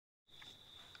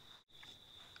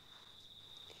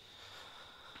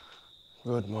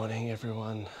Good morning,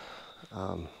 everyone.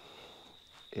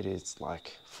 It is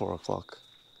like 4 o'clock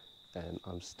and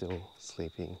I'm still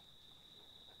sleepwalking.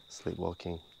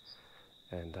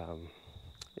 And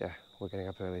yeah, we're getting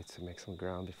up early to make some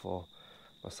ground before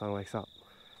my son wakes up.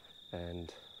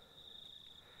 And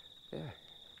yeah,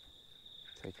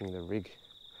 taking the rig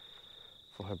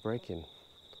for her break-in.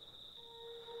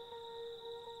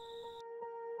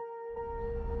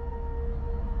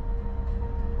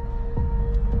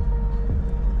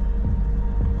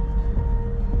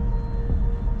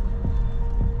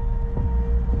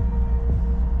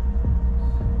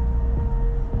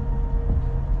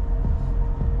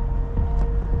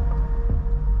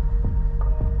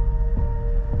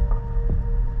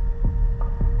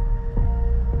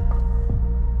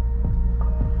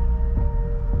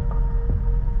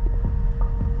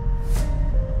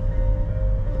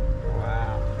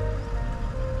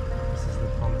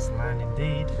 Land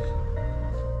indeed.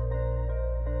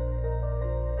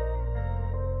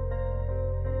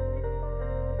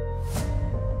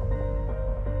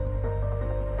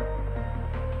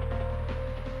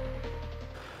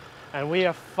 And we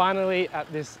are finally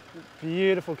at this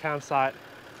beautiful campsite.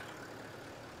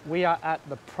 We are at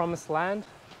the Promised Land.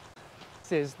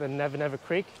 This is the Never Never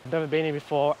Creek. I've never been here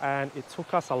before and it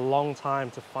took us a long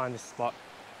time to find this spot.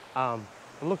 But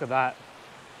look at that.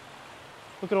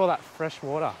 Look at all that fresh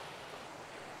water.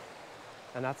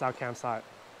 And that's our campsite.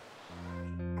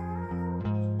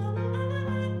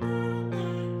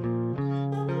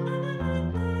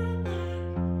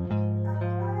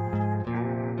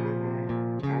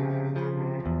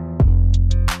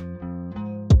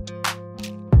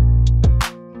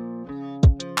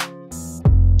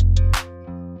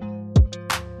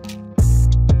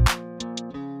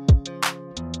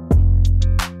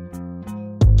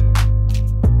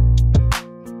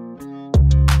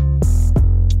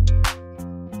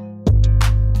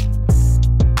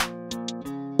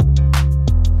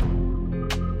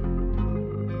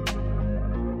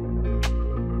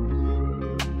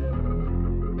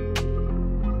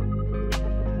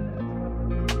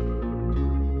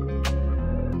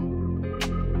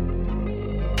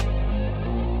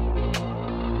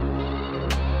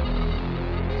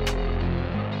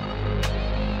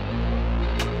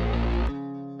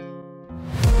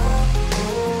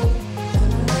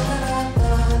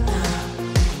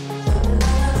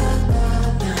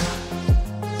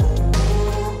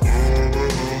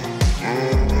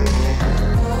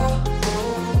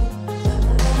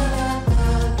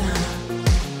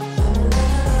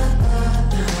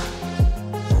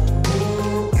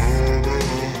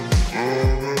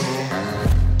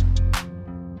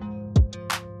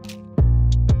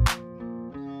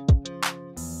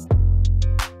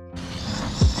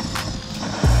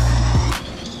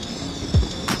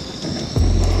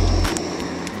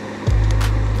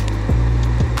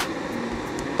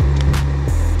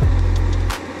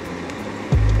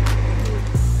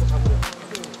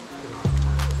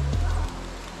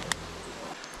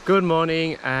 Good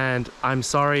morning, and I'm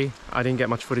sorry I didn't get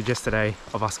much footage yesterday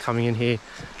of us coming in here,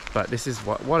 but this is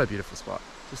what a beautiful spot,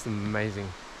 just amazing.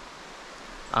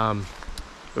 The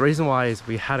reason why is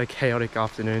we had a chaotic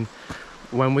afternoon.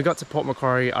 When we got to Port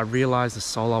Macquarie, I realized the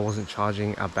solar wasn't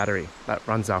charging our battery that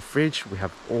runs our fridge. We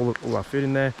have all our food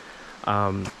in there,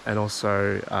 and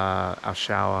also our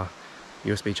shower,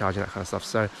 USB charging, that kind of stuff.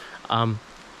 So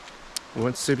we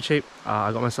went super cheap.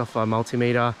 I got myself a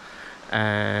multimeter,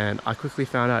 and I quickly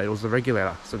found out it was the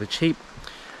regulator. So the cheap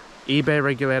eBay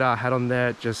regulator I had on there,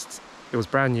 it was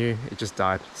brand new, it just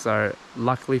died. So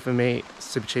luckily for me,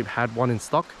 Super Cheap had one in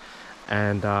stock,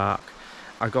 and I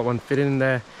got one fitted in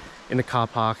there in the car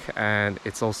park, and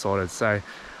it's all sorted. So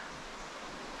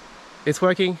it's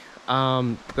working.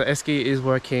 The esky is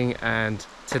working, and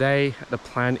today the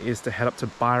plan is to head up to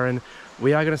Byron.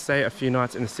 We are going to stay a few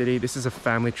nights in the city. This is a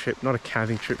family trip, not a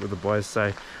camping trip with the boys.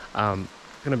 So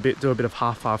going to do a bit of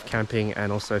half camping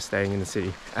and also staying in the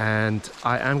city. And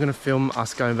I am going to film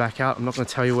us going back out. I'm not going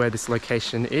to tell you where this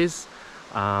location is,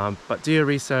 but do your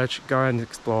research, go and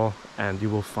explore, and you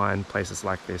will find places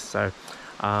like this. So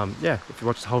yeah, if you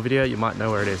watch the whole video, you might know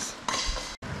where it is.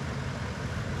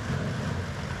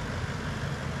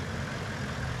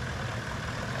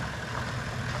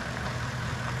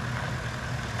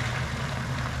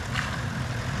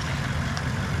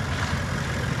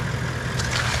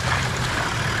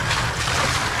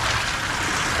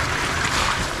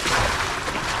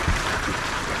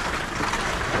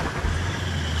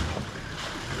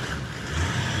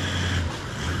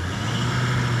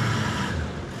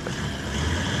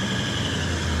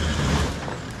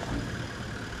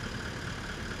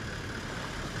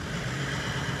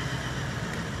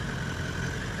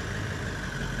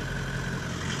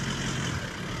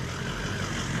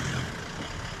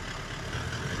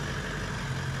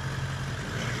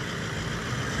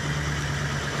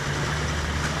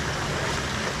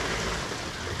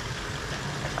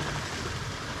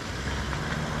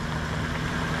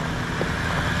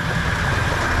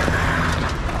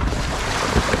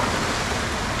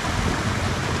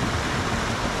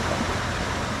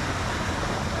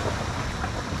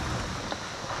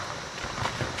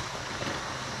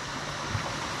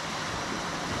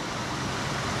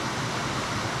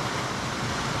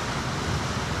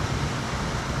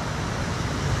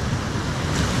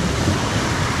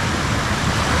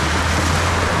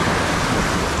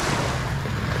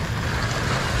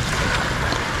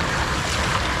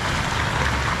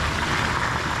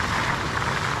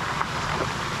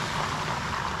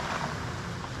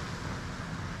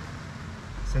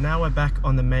 now we're back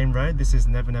on the main road. This is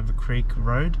Never Never Creek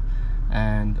Road,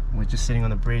 and we're just sitting on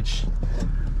the bridge.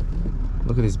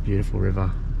 Look at this beautiful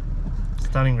river.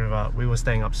 Stunning river. We were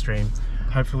staying upstream.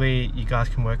 Hopefully you guys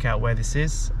can work out where this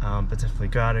is, but definitely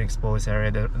go out and explore this area.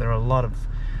 There are a lot of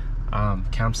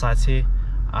campsites here,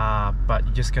 but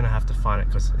you're just gonna have to find it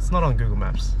because it's not on Google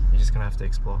Maps. You're just gonna have to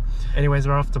explore. Anyways,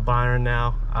 we're off to Byron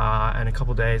now, and in a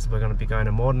couple of days we're gonna be going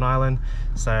to Moreton Island.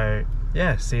 So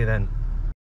yeah, see you then.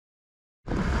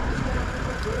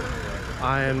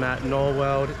 I am at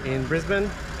Norweld in Brisbane,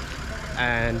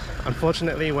 and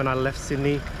unfortunately when I left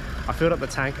Sydney I filled up the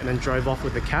tank and then drove off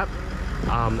with the cap,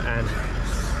 and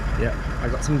yeah, I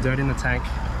got some dirt in the tank,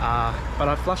 but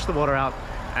I flushed the water out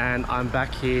and I'm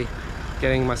back here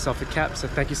getting myself a cap. So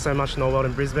thank you so much, Norweld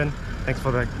in Brisbane. Thanks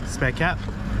for the spare cap,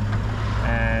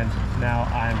 and now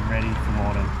I'm ready for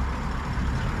Moreton.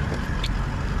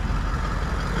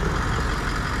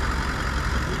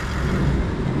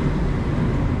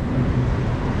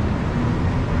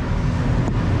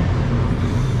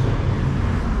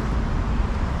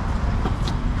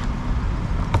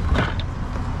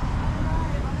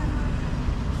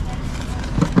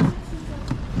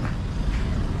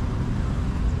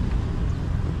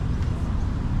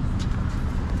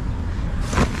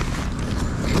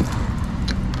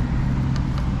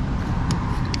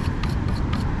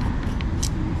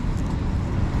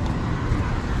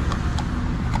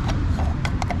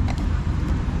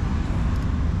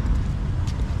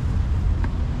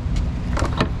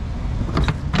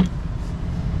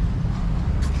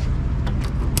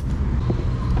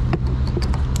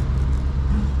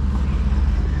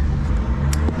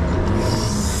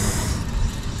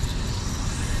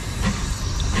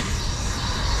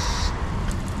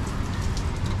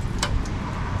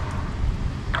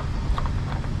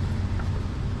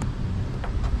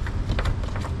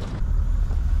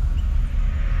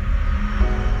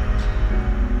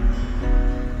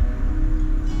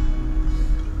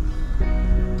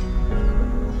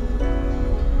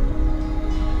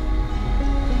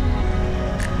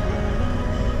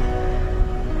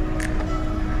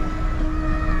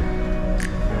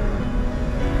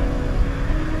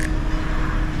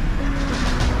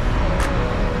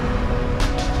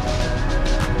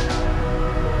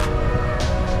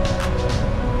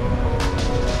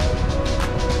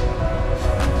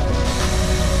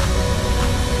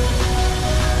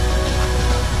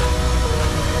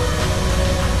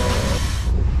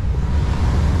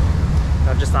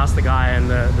 Asked the guy, and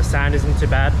the sand isn't too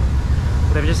bad.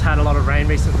 They've just had a lot of rain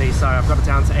recently, so I've got it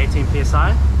down to 18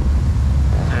 psi,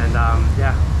 and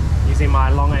yeah, using my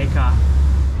long acre.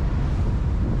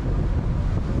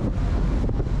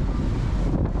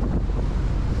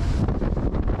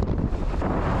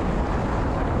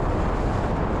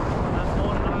 That's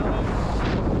Moreton Island.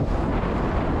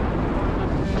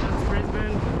 That's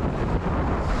Brisbane.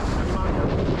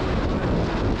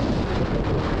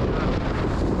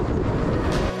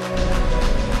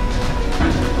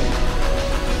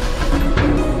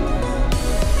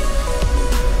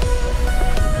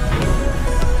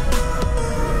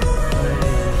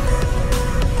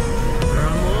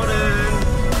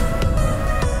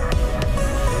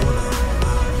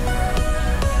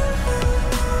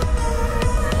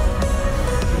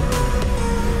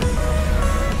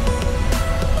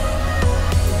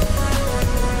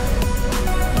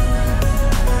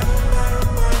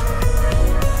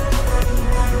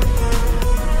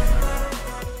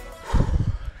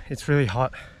 It's really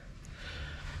hot.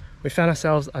 We found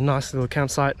ourselves a nice little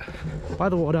campsite by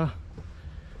the water.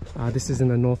 This is in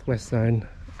the northwest zone,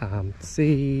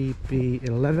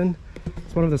 CB11.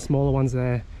 It's one of the smaller ones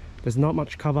there. There's not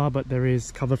much cover, but there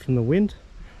is cover from the wind.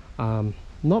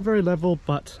 Not very level,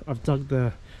 but I've dug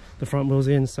the front wheels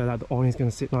in so that the awning's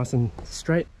going to sit nice and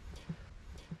straight.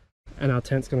 And our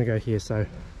tent's going to go here, so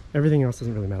everything else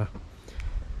doesn't really matter.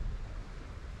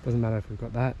 Doesn't matter if we've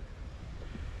got that.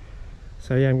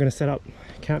 So yeah, I'm going to set up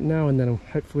camp now, and then I'm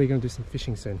hopefully going to do some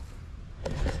fishing soon.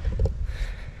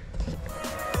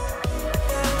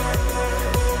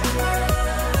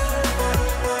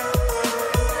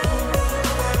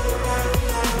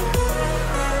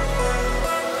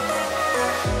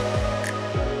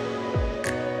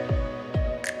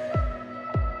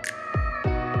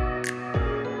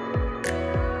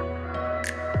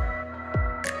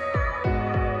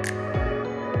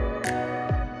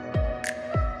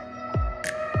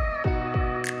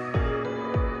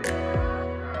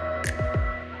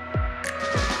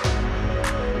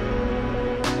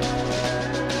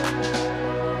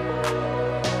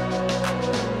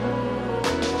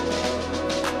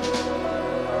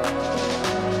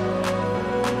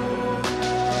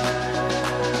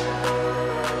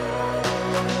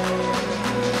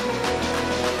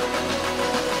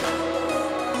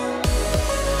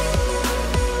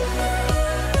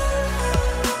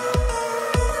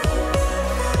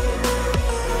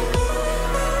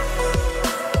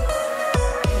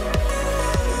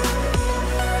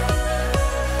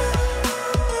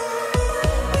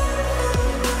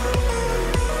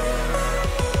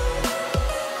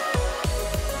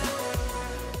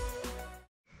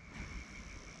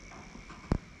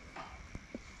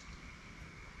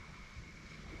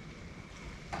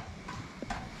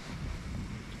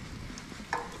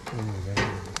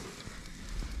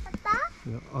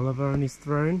 We got Oliver on his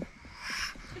throne.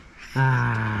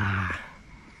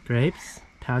 Grapes,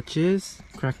 pouches,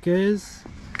 crackers.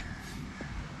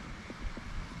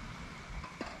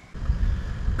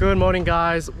 Good morning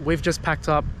guys, we've just packed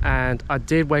up and I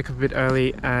did wake up a bit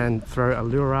early and throw a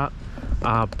lure out,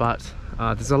 but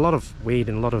there's a lot of weed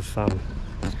and a lot of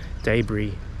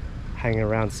debris hanging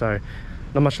around, so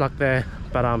not much luck there,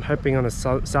 but I'm hoping on the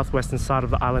southwestern side of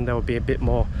the island there will be a bit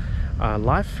more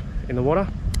life in the water.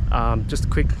 Just a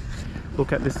quick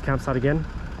look at this campsite again.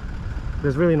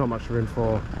 There's really not much room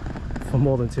for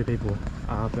more than 2 people,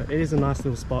 but it is a nice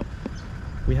little spot.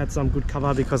 We had some good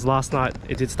cover because last night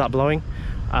it did start blowing,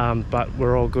 but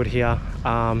we're all good here.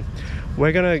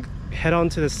 We're gonna head on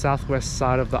to the southwest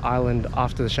side of the island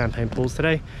after the champagne pools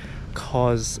today,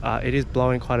 because it is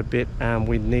blowing quite a bit and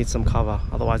we need some cover,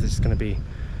 otherwise it's just going to be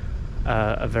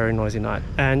a very noisy night.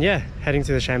 And yeah, heading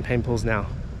to the champagne pools now.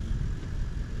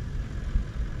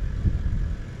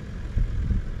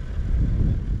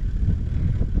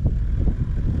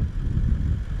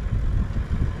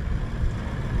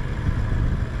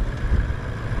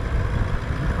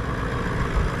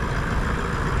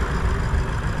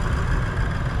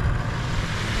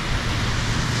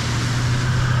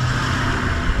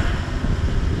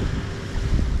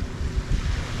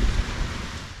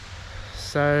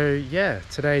 So yeah,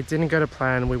 today didn't go to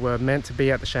plan. We were meant to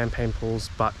be at the champagne pools,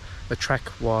 but the track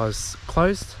was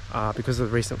closed because of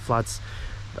the recent floods.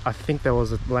 I think there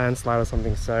was a landslide or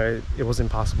something, so it was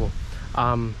impassable.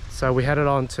 So we headed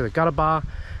on to the gutter bar,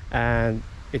 and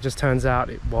it just turns out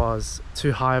it was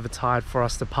too high of a tide for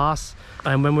us to pass.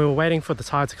 And when we were waiting for the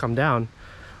tide to come down,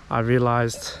 I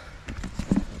realized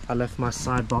I left my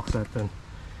side box open.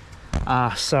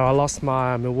 So I lost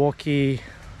my Milwaukee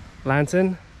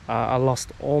lantern. I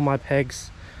lost all my pegs,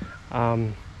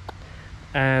 and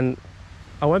I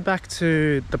went back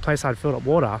to the place I'd filled up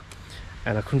water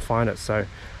and I couldn't find it. So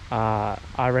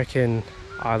I reckon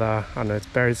either, I don't know, it's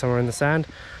buried somewhere in the sand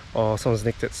or someone's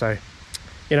nicked it. So,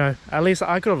 you know, at least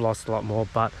I could have lost a lot more,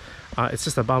 but it's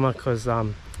just a bummer because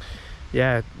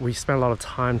yeah, we spent a lot of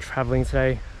time traveling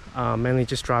today, mainly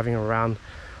just driving around,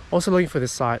 also looking for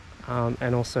this site,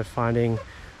 and also finding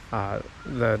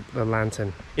the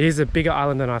lantern. It is a bigger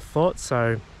island than I thought,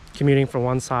 so commuting from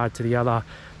one side to the other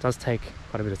does take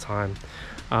quite a bit of time.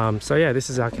 So yeah, this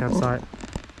is our campsite,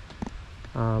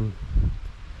 and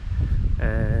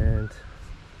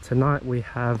tonight we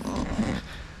have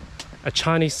a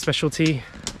Chinese specialty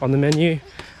on the menu.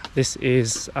 This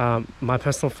is my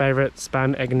personal favorite,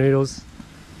 spam egg noodles.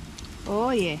 Oh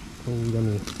yeah. Oh,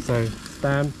 yummy. So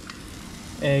spam,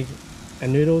 egg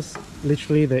and noodles,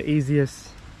 literally the easiest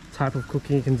type of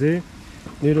cooking you can do.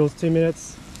 Noodles 2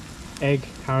 minutes, egg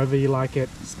however you like it,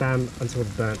 spam until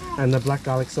it's burnt, and the black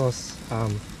garlic sauce,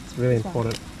 it's really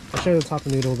important. I'll show you the type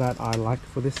of noodle that I like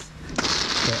for this.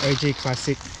 The OG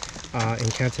classic,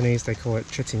 in Cantonese they call it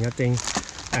chotinyating,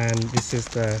 and this is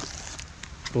the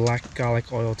black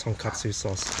garlic oil tonkatsu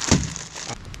sauce.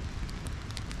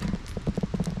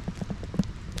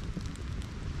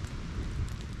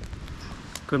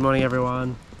 Good morning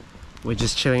everyone. We're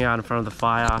just chilling out in front of the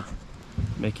fire,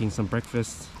 making some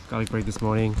breakfast. Garlic bread this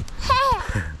morning.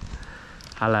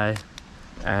 Hello.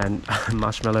 And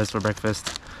marshmallows for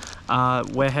breakfast.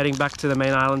 We're heading back to the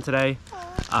main island today.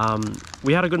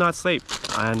 We had a good night's sleep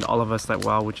and all of us slept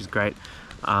well, which is great.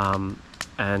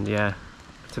 And yeah,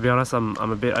 to be honest, I'm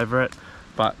a bit over it,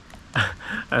 but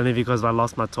only because I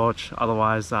lost my torch.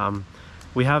 Otherwise,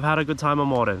 we have had a good time on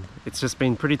Moreton. It's just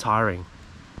been pretty tiring.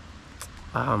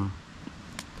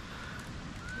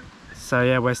 So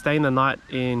yeah, we're staying the night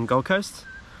in Gold Coast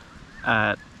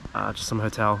at just some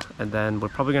hotel, and then we're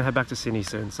probably gonna head back to Sydney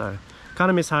soon. So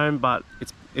kind of miss home, but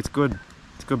it's good.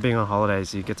 It's good being on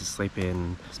holidays. You get to sleep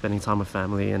in, spending time with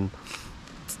family, and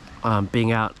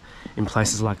being out in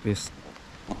places like this.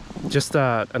 Just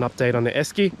an update on the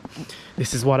esky.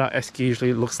 This is what our esky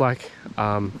usually looks like.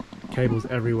 Cables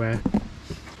everywhere.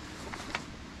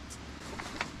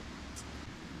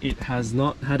 It has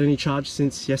not had any charge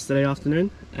since yesterday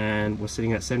afternoon, and we're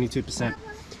sitting at 72%.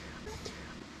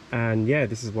 And yeah,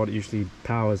 this is what usually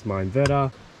powers my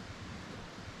inverter.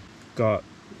 Got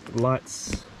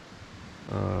lights,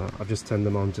 I've just turned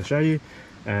them on to show you,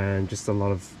 and just a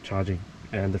lot of charging.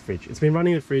 And the fridge, it's been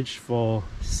running the fridge for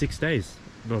 6 days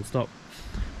non-stop.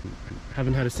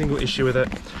 Haven't had a single issue with it.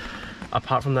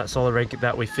 Apart from that solar rig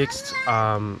that we fixed,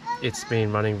 it's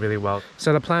been running really well.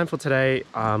 So the plan for today,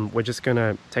 we're just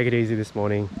gonna take it easy this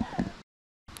morning,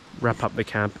 wrap up the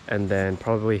camp, and then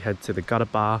probably head to the gutter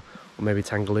bar or maybe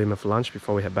Tangalooma for lunch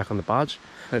before we head back on the barge.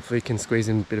 Hopefully we can squeeze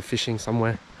in a bit of fishing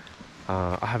somewhere.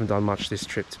 I haven't done much this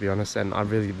trip, to be honest, and I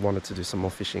really wanted to do some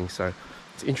more fishing, so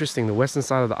it's interesting, the western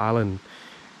side of the island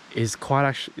is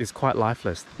quite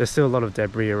lifeless. There's still a lot of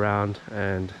debris around,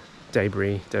 and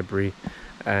debris,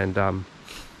 and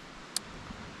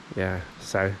yeah.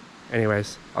 So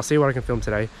anyways, I'll see what I can film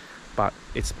today, but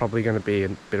it's probably going to be a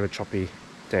bit of a choppy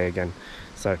day again.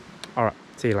 So all right,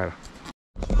 see you later.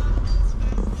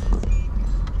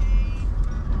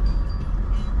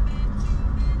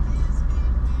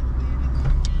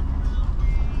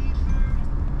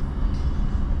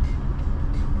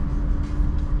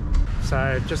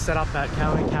 So just set up at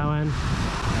Cowan. Just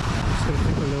gonna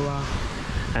pick the lure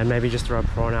and maybe just throw a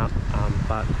prawn out,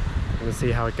 but we're gonna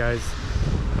see how it goes.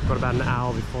 I've got about an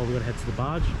hour before we're gonna head to the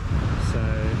barge, so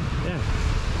yeah,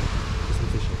 do some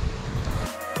fishing.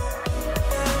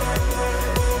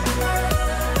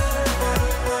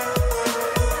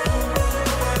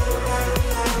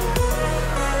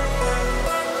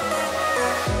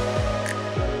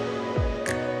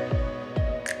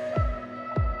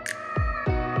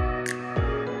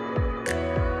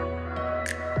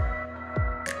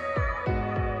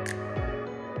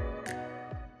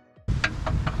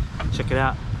 Check it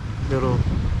out, little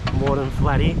Moreton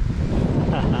flatty.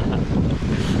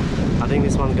 I think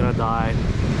this one's gonna die.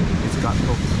 It's gut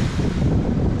cooked.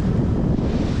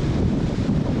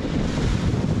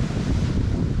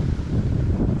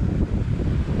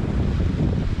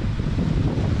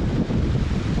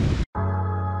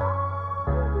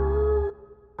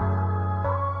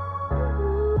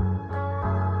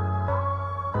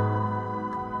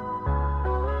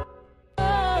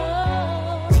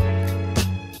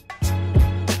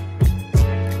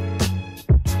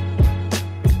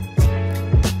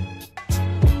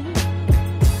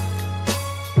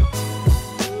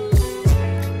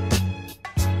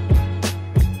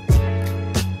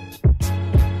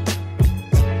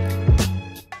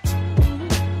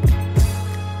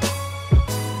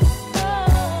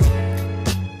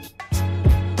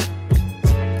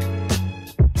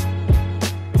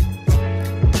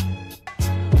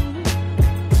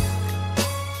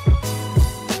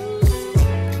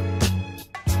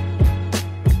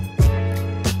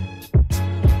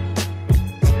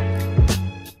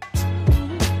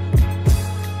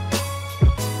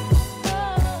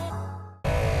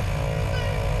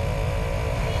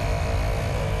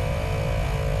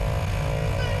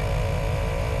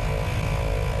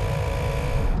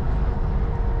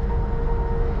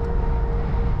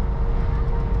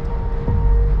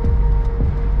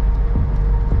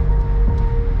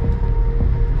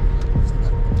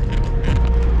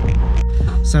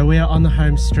 So we are on the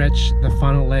home stretch, the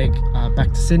final leg back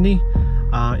to Sydney.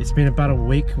 It's been about a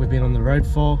week we've been on the road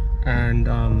for, and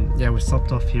yeah, we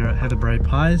stopped off here at Heatherbury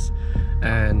Pies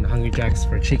and Hungry Jack's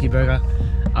for a cheeky burger.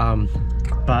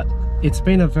 But it's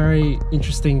been a very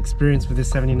interesting experience with this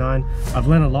 79. I've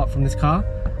learned a lot from this car,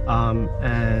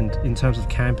 and in terms of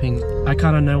camping, I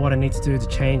kind of know what I need to do to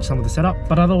change some of the setup,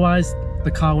 but otherwise the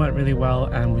car went really well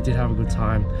and we did have a good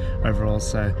time overall.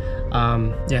 So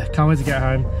yeah, can't wait to get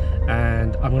home,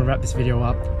 and I'm gonna wrap this video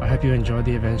up. I hope you enjoyed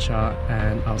the adventure,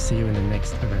 and I'll see you in the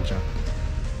next adventure.